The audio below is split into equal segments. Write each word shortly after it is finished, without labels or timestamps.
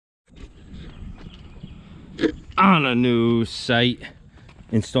on a new site,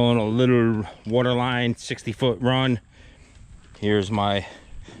 installing a little water line, 60-foot run. Here's my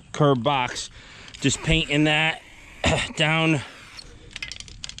curb box, just painting that down,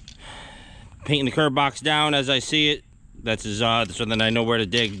 painting the curb box down as I see it. That's so then I know where to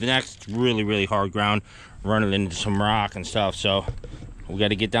dig. The next really hard ground, running into some rock and stuff, so we got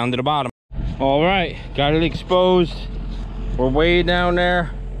to get down to the bottom. All right, got it exposed. We're way down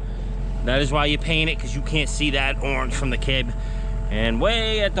there. That is why you paint it, because you can't see that orange from the kib. And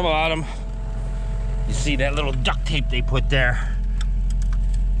way at the bottom, you see that little duct tape they put there.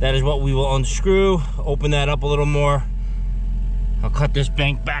 That is what we will unscrew, open that up a little more. I'll cut this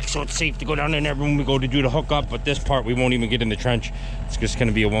bank back so it's safe to go down in there when we go to do the hookup, but this part we won't even get in the trench. It's just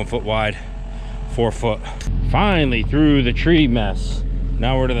gonna be a 1 foot wide, 4 foot. Finally through the tree mess.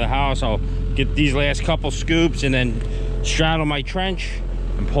 Now we're to the house. I'll get these last couple scoops and then straddle my trench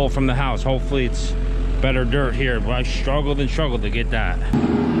and pull from the house. Hopefully it's better dirt here, but I struggled to get that.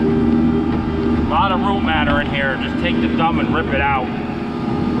 A lot of root matter in here. Just take the thumb and rip it out.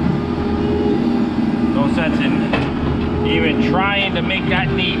 No sense in even trying to make that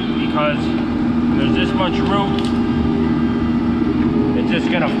neat, because there's this much root. It's just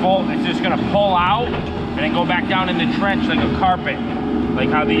gonna pull out and then go back down in the trench like a carpet, like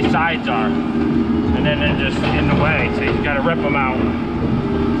how these sides are, and then they're just in the way, so you gotta rip them out.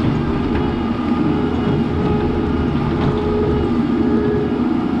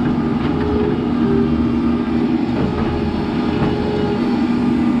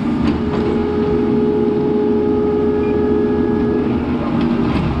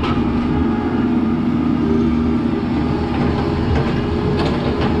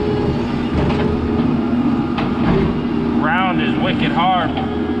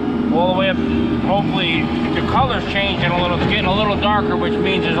 Hopefully the color's changing a little, it's getting a little darker, which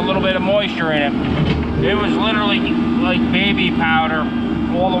means there's a little bit of moisture in it. It was literally like baby powder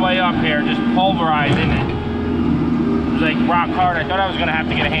all the way up here, just pulverizing it. It was like rock hard. I thought I was gonna have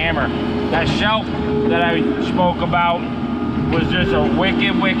to get a hammer. That shelf that I spoke about was just a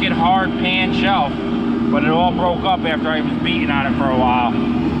wicked hard pan shelf, but it all broke up after I was beating on it for a while.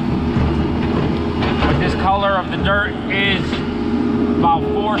 But this color of the dirt is about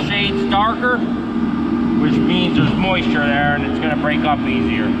 4 shades darker, which means there's moisture there and it's gonna break up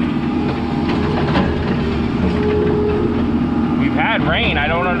easier. We've had rain. I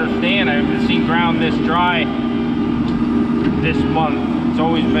don't understand. I haven't seen ground this dry this month. It's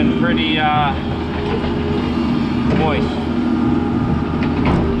always been pretty moist.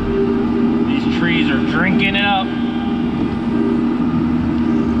 These trees are drinking it up.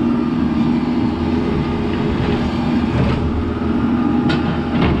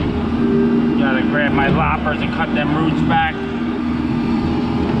 Grab my loppers and cut them roots back.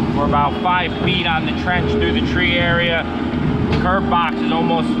 We're about 5 feet on the trench through the tree area. The curb box is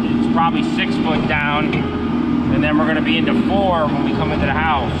it's probably 6 foot down, and then we're going to be into 4 when we come into the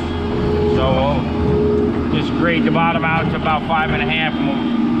house. So we'll just grade the bottom out to about 5.5 and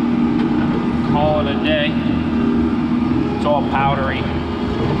we'll call it a day. It's all powdery.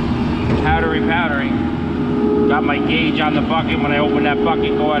 Powdery. Got my gauge on the bucket. When I open that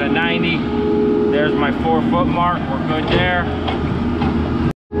bucket, go at a 90. There's my 4 foot mark. We're good there.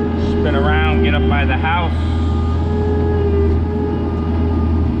 Spin around, get up by the house.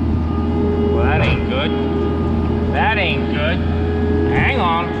 Well, that ain't good. That ain't good. Hang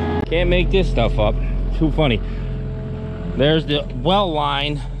on. Can't make this stuff up. Too funny. There's the well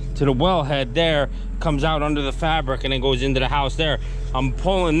line to the wellhead there. Comes out under the fabric and then goes into the house there. I'm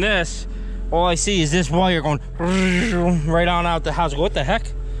pulling this. All I see is this wire going right on out the house. What the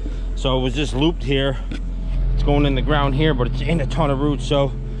heck? So it was just looped here. It's going in the ground here, but it's in a ton of roots,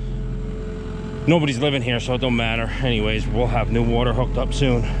 so nobody's living here, so it don't matter. Anyways, we'll have new water hooked up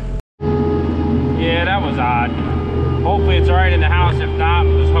soon. Yeah, that was odd. Hopefully it's all right in the house. If not,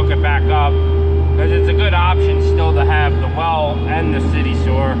 we'll just hook it back up, because it's a good option still to have the well and the city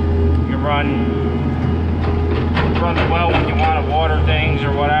sewer. You run the well when you want to water things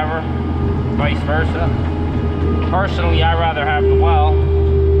or whatever, vice versa. Personally, I'd rather have the well.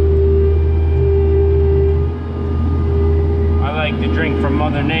 I like to drink from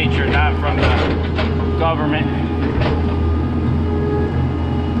Mother Nature, not from the government.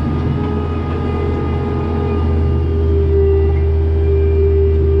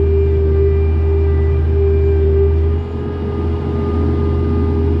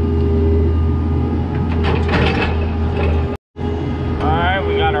 Alright,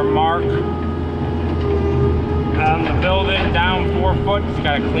 we got our mark on the building, down 4 foot. Just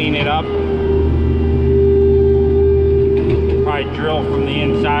got to clean it up. Probably drill from the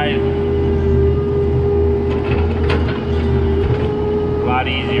inside.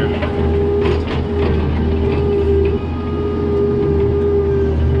 easier.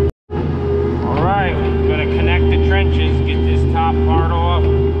 All right, we're gonna connect the trenches, get this top part off, the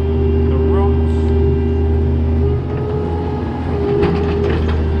roots.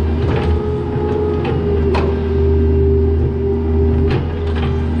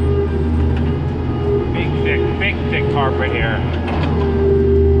 Big thick carpet here.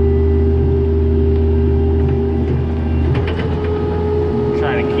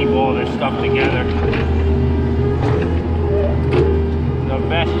 Trying to keep all this stuff together the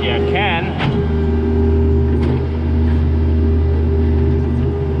best you can.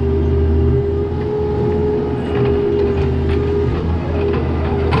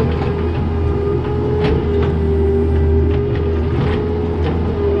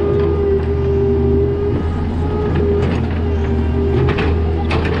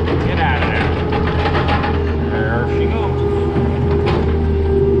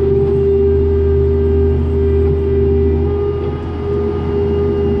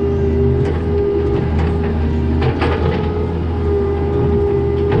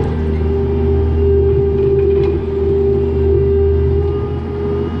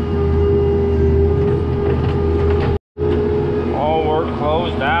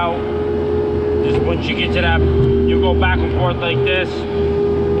 Once you get to that, you go back and forth like this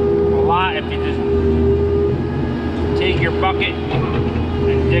a lot. If you just take your bucket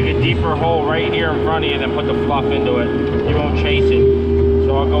and dig a deeper hole right here in front of you, then put the fluff into it, you won't chase it.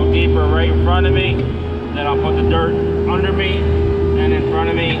 So I'll go deeper right in front of me, then I'll put the dirt under me and in front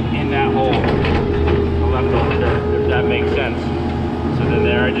of me in that hole, the leftover dirt, if that makes sense. So then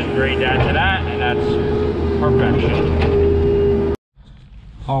there, I just grade that to that, and that's perfection.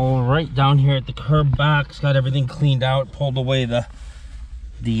 All right, down here at the curb box, got everything cleaned out, pulled away the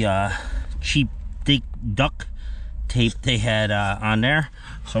cheap duct tape they had on there.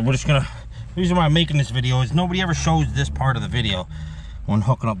 So we're just gonna, the reason why I'm making this video is nobody ever shows this part of the video when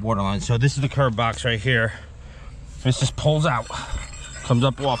hooking up water lines. So this is the curb box right here. This just pulls out, comes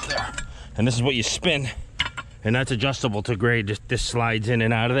up off there, and this is what you spin, and that's adjustable to grade. This slides in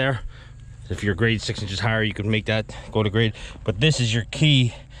and out of there. If your grade 6 inches higher, you can make that go to grade. But this is your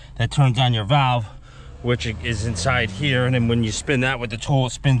key that turns on your valve, which is inside here. And then when you spin that with the tool, it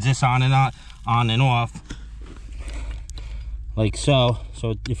spins this on and off, like so.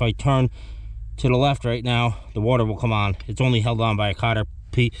 So if I turn to the left right now, the water will come on. It's only held on by a cotter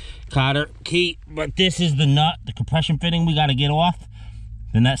key. But this is the nut, the compression fitting we got to get off.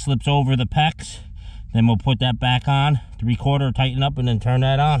 Then that slips over the pecs. Then we'll put that back on, 3/4, tighten up, and then turn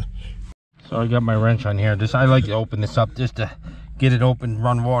that on. So I got my wrench on here. I like to open this up just to get it open,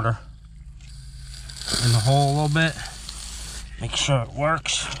 run water in the hole a little bit. Make sure it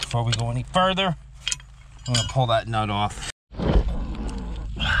works before we go any further. I'm gonna pull that nut off.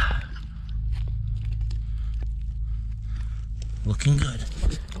 Looking good.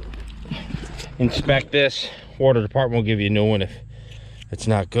 Inspect this. Water department will give you a new one if it's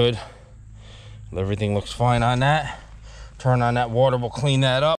not good. Everything looks fine on that. Turn on that water, we'll clean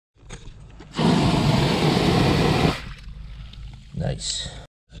that up. Nice.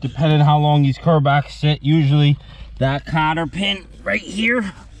 Depending on how long these curb backs sit, usually that cotter pin right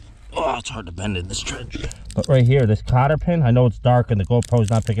here. Oh, it's hard to bend in this trench. But right here, this cotter pin, I know it's dark and the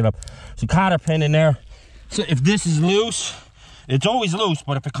GoPro's not picking up. So cotter pin in there. So if this is loose, it's always loose,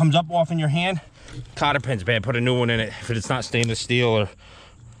 but if it comes up off in your hand, cotter pin's bad. Put a new one in it. If it's not stainless steel, or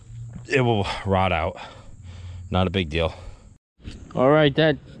it will rot out. Not a big deal. All right,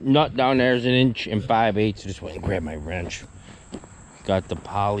 that nut down there is 1 5/8 inches. So just went and grab my wrench. Got the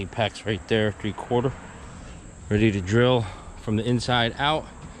poly pecs right there, 3/4. Ready to drill from the inside out.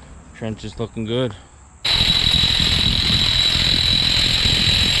 Trench is looking good.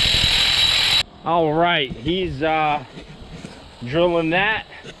 All right, he's drilling that.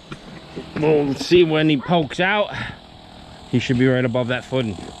 We'll see when he pokes out. He should be right above that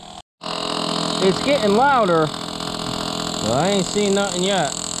footing. It's getting louder, but I ain't seen nothing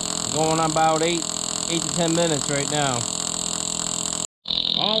yet. Going on about 8 to 10 minutes right now.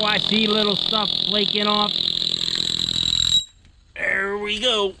 Oh, I see little stuff flaking off. There we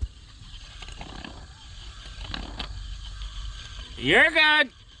go. You're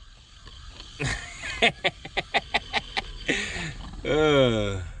good.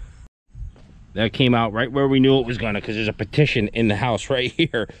 That came out right where we knew it was gonna, because there's a partition in the house right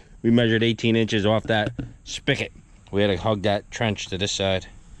here. We measured 18 inches off that spigot. We had to hug that trench to this side.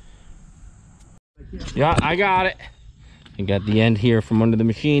 Yeah, I got it. I got the end here from under the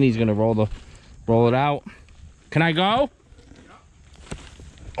machine. He's gonna roll it out. Can I go?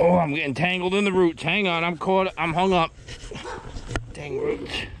 Oh, I'm getting tangled in the roots. Hang on, I'm hung up. dang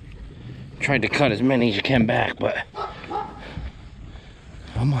roots. Tried to cut as many as you can back, but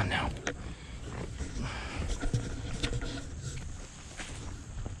come on now.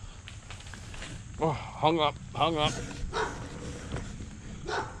 Oh, hung up.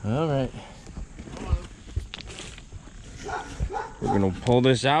 All right. We're gonna pull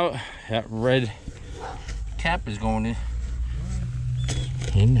this out. That red cap is going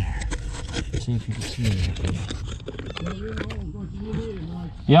in there. Let's see if you can see it.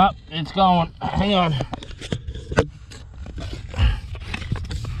 Yep, it's going. Hang on.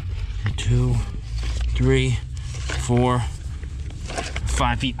 2, 3, 4,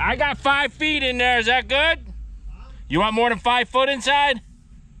 5 feet. I got 5 feet in there. Is that good? You want more than 5 foot inside?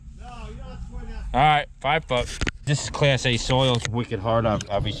 No, you don't have to put that. All right, 5 foot. This is Class A soil. It's wicked hard.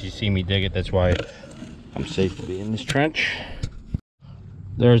 Obviously, you see me dig it. That's why I'm safe to be in this trench.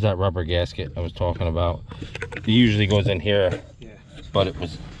 There's that rubber gasket I was talking about. It usually goes in here, but it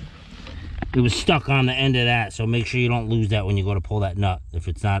was stuck on the end of that. So make sure you don't lose that when you go to pull that nut. If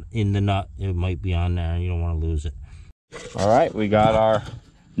it's not in the nut, it might be on there, and you don't want to lose it. All right, we got our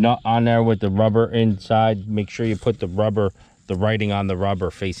nut on there with the rubber inside. Make sure you put the writing on the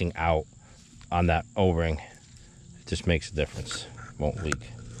rubber facing out on that O-ring. It just makes a difference. It won't leak.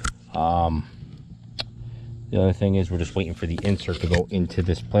 The other thing is we're just waiting for the insert to go into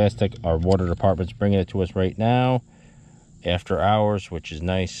this plastic. Our water department's bringing it to us right now after hours, which is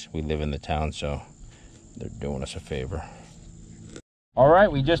nice. We live in the town, so they're doing us a favor. All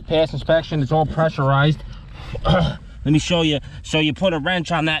right, we just passed inspection. It's all pressurized. Let me show you. So you put a wrench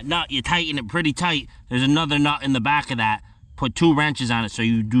on that nut, you tighten it pretty tight. There's another nut in the back of that. Put 2 wrenches on it so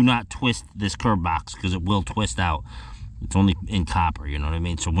you do not twist this curb box, because it will twist out. It's only in copper, you know what I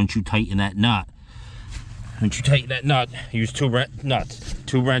mean? So once you tighten that nut, use 2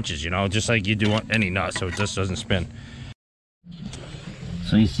 wrenches, you know, just like you do on any nut, so it just doesn't spin.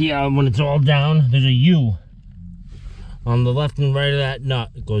 So you see how when it's all down, there's a U on the left and right of that nut.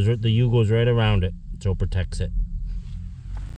 It goes, the U goes right around it, so it protects it.